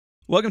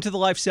Welcome to the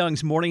Life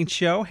Sellings Morning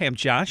Show. Hey, I'm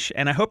Josh,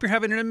 and I hope you're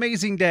having an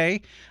amazing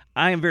day.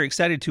 I am very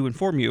excited to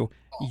inform you,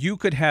 you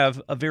could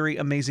have a very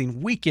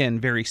amazing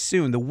weekend very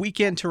soon. The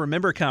Weekend to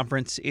Remember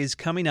conference is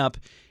coming up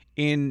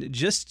in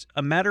just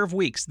a matter of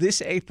weeks.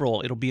 This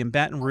April, it'll be in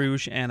Baton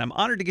Rouge, and I'm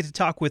honored to get to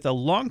talk with a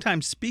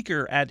longtime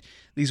speaker at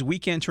these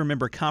Weekend to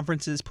Remember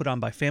conferences put on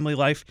by Family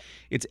Life.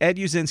 It's Ed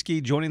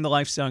Uszynski joining the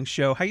Life Sellings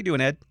Show. How you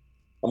doing, Ed?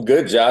 I'm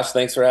good, Josh.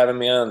 Thanks for having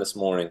me on this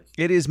morning.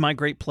 It is my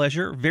great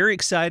pleasure. Very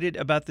excited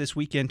about this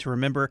Weekend to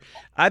Remember.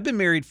 I've been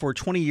married for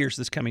 20 years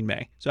this coming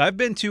May. So I've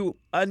been to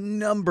a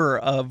number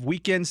of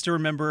Weekends to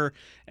Remember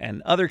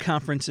and other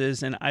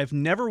conferences, and I've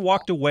never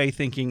walked away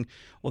thinking,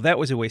 well, that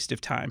was a waste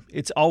of time.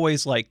 It's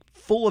always like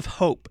full of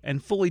hope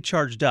and fully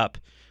charged up.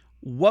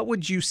 What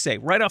would you say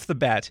right off the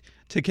bat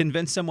to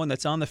convince someone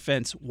that's on the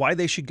fence why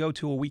they should go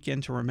to a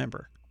Weekend to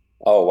Remember?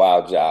 Oh,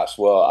 wow, Josh.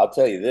 Well, I'll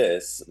tell you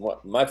this.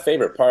 My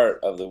favorite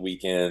part of the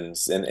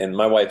weekends, and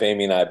my wife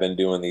Amy and I have been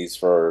doing these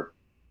for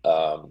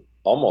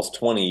almost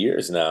 20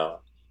 years now.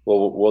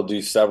 We'll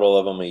do several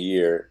of them a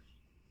year.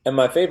 And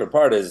my favorite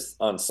part is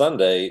on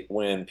Sunday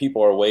when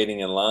people are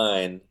waiting in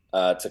line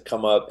to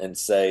come up and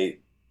say,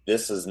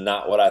 this is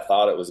not what I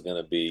thought it was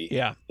going to be.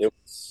 Yeah. It was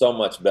so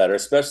much better,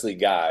 especially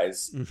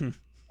guys. Mm-hmm.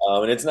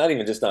 And it's not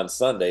even just on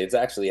Sunday. It's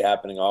actually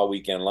happening all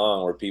weekend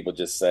long where people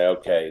just say,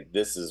 okay,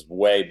 this is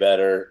way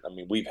better. I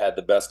mean, we've had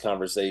the best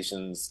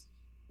conversations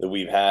that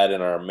we've had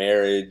in our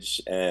marriage,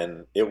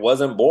 and it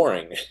wasn't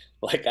boring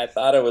like I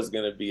thought it was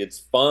going to be. It's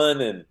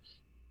fun, and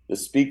the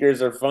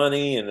speakers are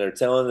funny, and they're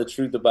telling the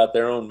truth about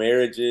their own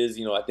marriages.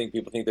 You know, I think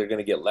people think they're going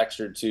to get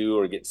lectured to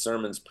or get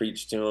sermons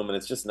preached to them, and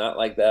it's just not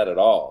like that at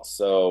all.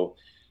 So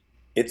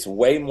it's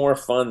way more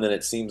fun than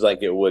it seems like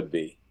it would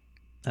be.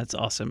 That's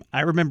awesome.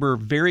 I remember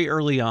very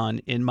early on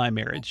in my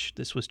marriage,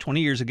 this was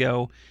 20 years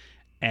ago,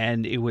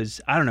 and it was,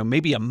 I don't know,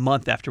 maybe a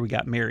month after we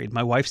got married.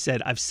 My wife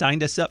said, I've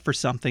signed us up for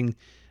something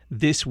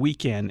this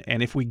weekend,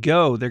 and if we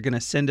go, they're going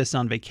to send us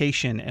on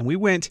vacation. And we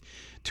went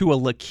to a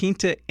La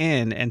Quinta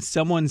Inn, and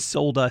someone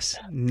sold us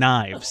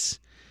knives.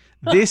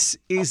 This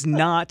is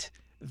not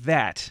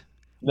that.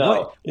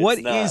 No, what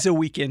it's not. is a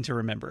Weekend to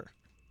Remember?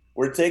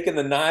 We're taking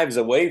the knives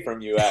away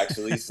from you,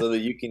 actually, so that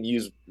you can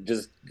use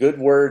just good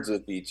words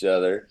with each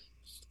other.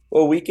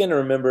 Well, Weekend to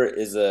Remember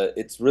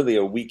it's really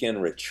a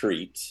weekend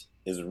retreat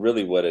is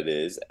really what it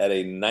is at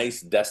a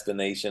nice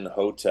destination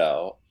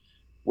hotel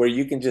where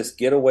you can just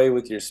get away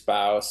with your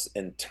spouse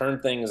and turn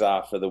things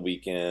off for the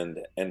weekend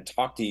and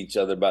talk to each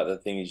other about the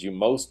things you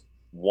most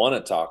want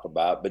to talk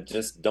about, but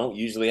just don't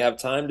usually have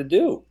time to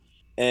do.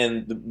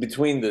 And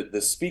between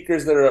the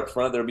speakers that are up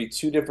front, there'll be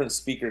two different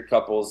speaker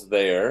couples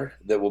there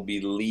that will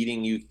be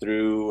leading you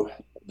through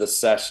the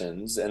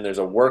sessions. And there's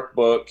a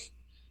workbook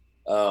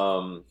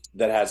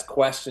that has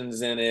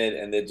questions in it,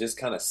 and that just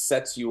kind of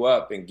sets you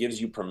up and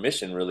gives you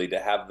permission really to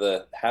have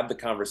the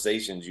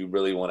conversations you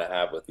really want to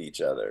have with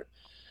each other.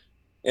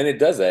 And it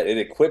does that. It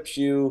equips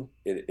you,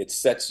 it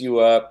sets you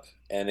up,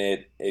 and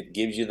it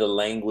gives you the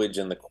language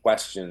and the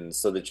questions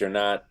so that you're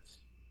not,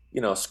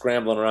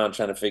 scrambling around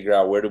trying to figure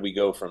out where do we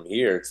go from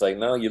here. It's like,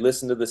 no, you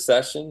listen to the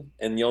session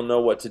and you'll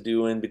know what to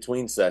do in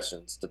between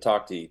sessions to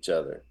talk to each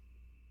other.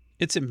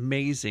 It's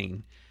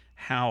amazing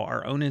how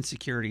our own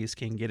insecurities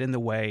can get in the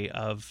way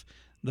of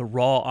the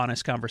raw,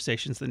 honest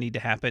conversations that need to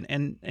happen.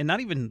 And not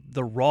even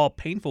the raw,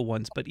 painful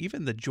ones, but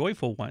even the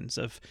joyful ones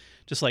of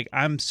just like,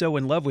 I'm so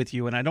in love with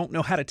you and I don't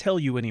know how to tell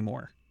you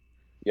anymore.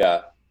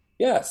 Yeah.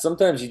 Yeah.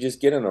 Sometimes you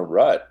just get in a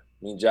rut.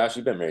 I mean, Josh,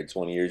 you've been married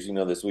 20 years. You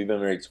know this. We've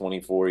been married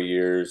 24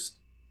 years.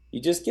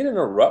 You just get in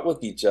a rut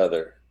with each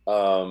other,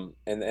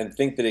 and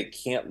think that it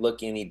can't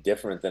look any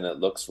different than it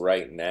looks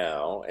right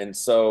now. And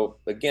so,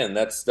 again,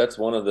 that's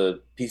one of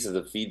the pieces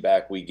of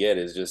feedback we get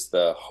is just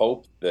the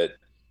hope that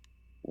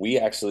we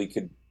actually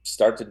could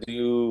start to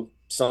do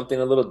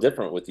something a little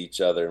different with each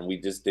other. And we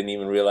just didn't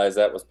even realize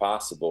that was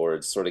possible, or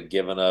it's sort of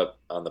given up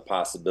on the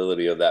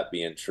possibility of that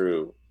being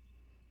true.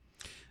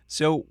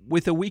 So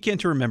with a Weekend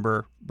to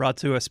Remember brought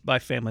to us by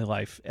Family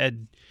Life,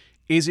 Ed,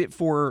 is it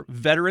for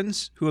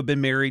veterans who have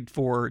been married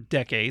for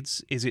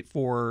decades? Is it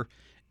for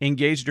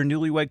engaged or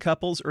newlywed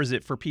couples? Or is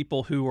it for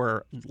people who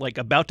are like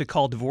about to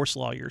call divorce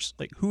lawyers?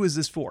 Like, who is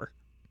this for?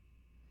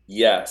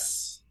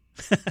 Yes.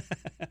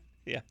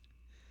 Yeah.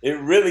 It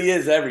really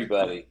is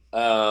everybody.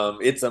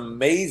 It's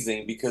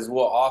amazing because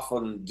we'll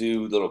often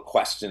do little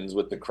questions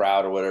with the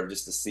crowd or whatever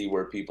just to see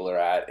where people are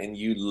at. And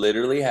you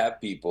literally have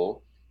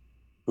people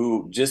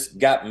who just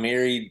got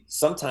married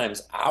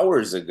sometimes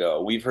hours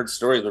ago. We've heard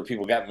stories where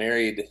people got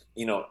married,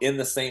 in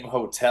the same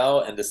hotel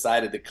and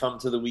decided to come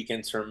to the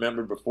Weekend to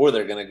Remember before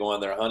they're going to go on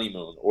their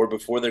honeymoon or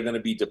before they're going to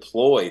be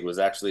deployed, was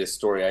actually a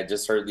story I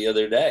just heard the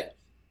other day.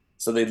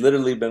 So they've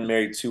literally been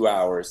married 2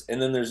 hours.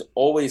 And then there's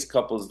always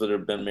couples that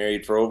have been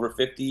married for over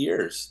 50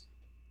 years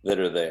that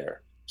are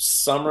there.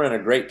 Some are in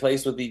a great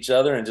place with each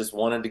other and just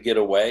wanted to get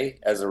away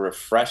as a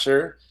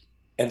refresher.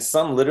 And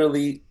some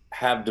literally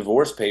have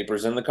divorce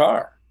papers in the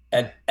car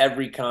at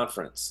every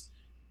conference.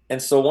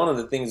 And so one of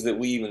the things that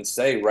we even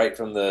say right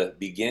from the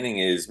beginning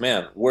is,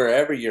 man,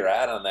 wherever you're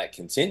at on that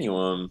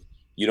continuum,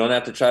 you don't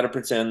have to try to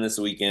pretend this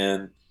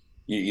weekend.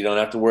 You don't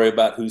have to worry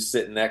about who's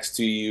sitting next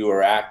to you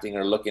or acting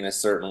or looking a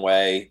certain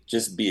way.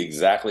 Just be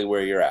exactly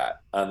where you're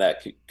at on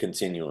that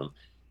continuum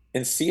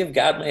and see if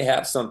God may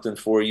have something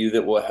for you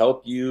that will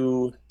help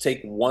you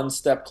take one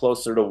step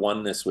closer to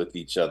oneness with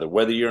each other,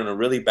 whether you're in a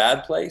really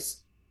bad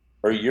place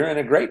or you're in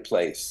a great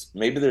place.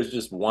 Maybe there's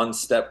just one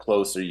step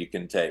closer you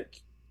can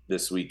take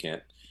this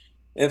weekend.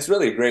 And it's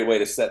really a great way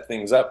to set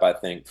things up, I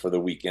think, for the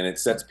weekend. It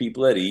sets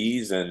people at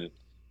ease and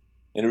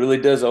it really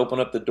does open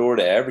up the door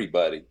to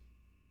everybody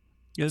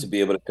Yeah, to be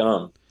able to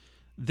come.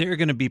 there are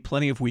going to be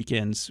plenty of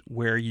weekends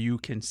where you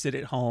can sit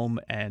at home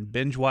and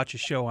binge watch a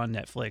show on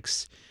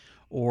Netflix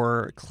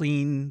or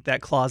clean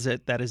that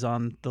closet that is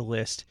on the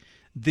list.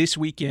 This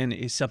weekend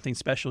is something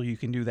special you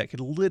can do that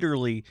could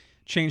literally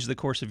change the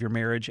course of your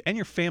marriage and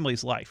your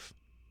family's life.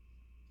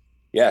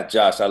 Yeah,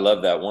 Josh, I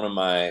love that. One of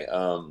my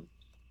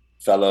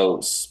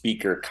fellow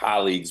speaker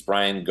colleagues,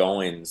 Brian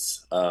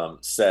Goins,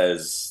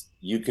 says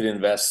you could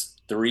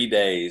invest 3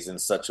 days in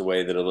such a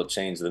way that it'll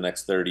change the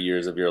next 30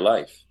 years of your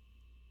life.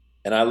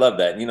 And I love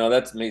that.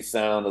 That may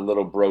sound a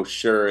little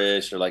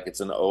brochure-ish or like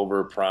it's an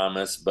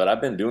over-promise, but I've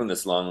been doing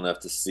this long enough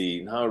to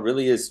see no, it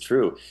really is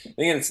true.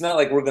 Again, it's not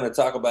like we're going to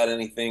talk about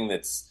anything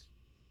that's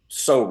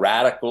so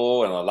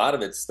radical, and a lot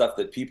of it's stuff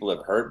that people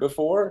have heard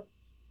before,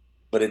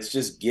 but it's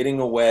just getting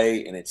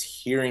away and it's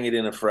hearing it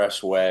in a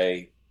fresh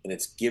way, and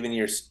it's giving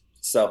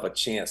yourself a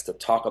chance to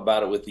talk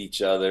about it with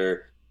each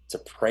other, to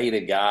pray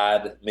to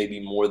God, maybe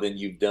more than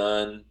you've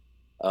done,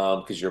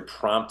 because you're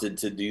prompted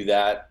to do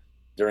that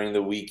during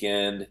the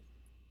weekend.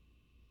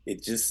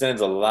 It just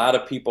sends a lot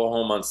of people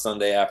home on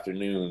Sunday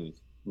afternoon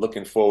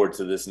looking forward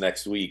to this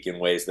next week in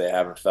ways they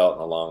haven't felt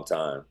in a long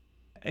time.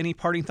 Any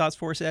parting thoughts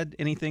for us, Ed?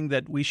 Anything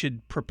that we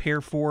should prepare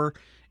for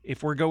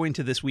if we're going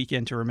to this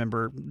weekend to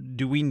remember?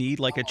 Do we need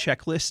like a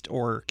checklist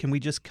or can we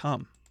just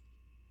come?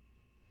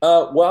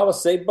 Well, I would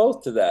say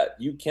both to that.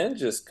 You can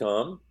just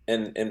come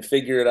and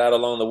figure it out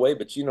along the way,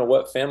 but you know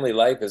what? Family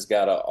Life has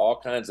got all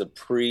kinds of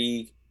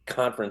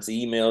pre-conference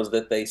emails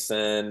that they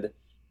send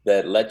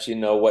that let you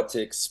know what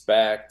to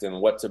expect and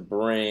what to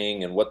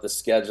bring and what the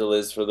schedule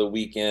is for the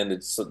weekend.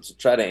 It's to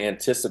try to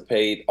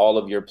anticipate all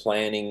of your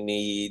planning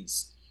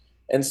needs.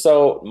 And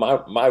so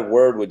my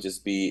word would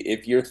just be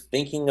if you're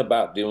thinking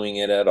about doing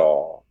it at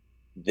all,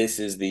 this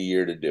is the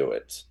year to do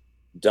it.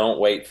 Don't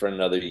wait for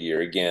another year.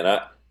 Again,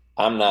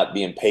 I'm not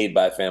being paid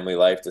by Family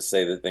Life to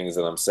say the things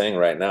that I'm saying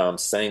right now. I'm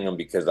saying them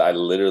because I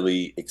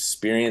literally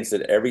experience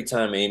it every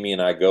time Amy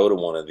and I go to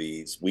one of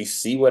these. We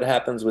see what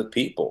happens with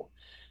people.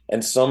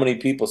 And so many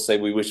people say,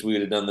 we wish we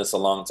would have done this a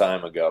long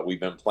time ago. We've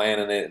been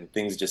planning it and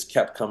things just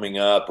kept coming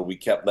up or we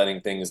kept letting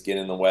things get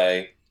in the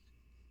way.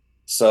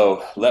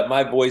 So let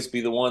my voice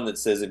be the one that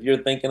says, if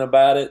you're thinking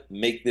about it,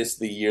 make this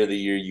the year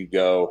you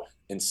go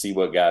and see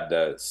what God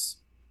does.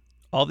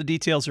 All the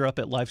details are up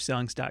at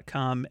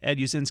lifesongs.com. Ed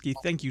Uszynski,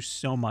 thank you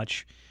so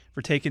much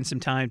for taking some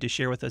time to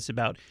share with us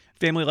about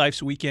Family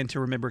Life's Weekend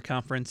to Remember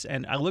conference.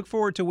 And I look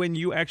forward to when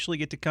you actually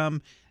get to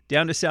come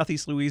down to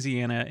Southeast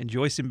Louisiana,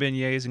 enjoy some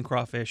beignets and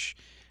crawfish,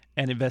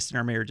 and invest in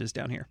our marriages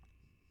down here.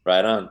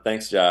 Right on.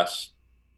 Thanks, Josh.